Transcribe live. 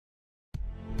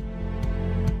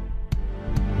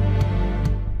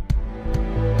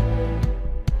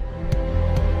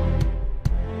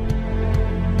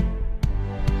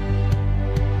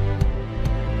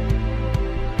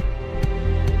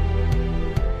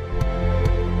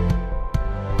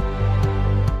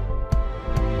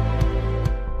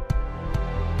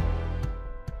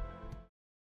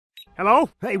Hello?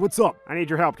 Hey, what's up? I need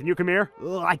your help. Can you come here?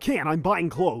 I can't. I'm buying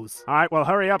clothes. All right, well,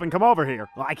 hurry up and come over here.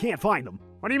 I can't find them.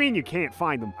 What do you mean you can't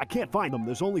find them? I can't find them.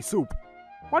 There's only soup.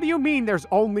 What do you mean there's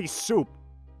only soup?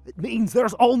 It means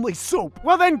there's only soup.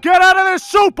 Well, then get out of the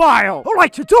soup aisle! All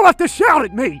right, you don't have to shout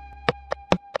at me.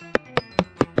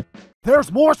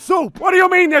 There's more soup. What do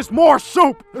you mean there's more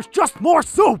soup? There's just more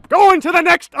soup. Go into the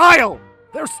next aisle!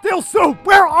 There's still soup.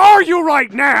 Where are you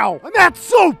right now? I'm at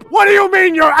soup. What do you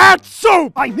mean you're at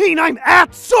soup? I mean I'm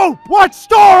at soup. What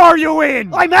store are you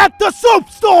in? I'm at the soup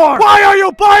store. Why are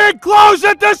you buying clothes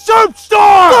at the soup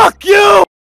store? Fuck you!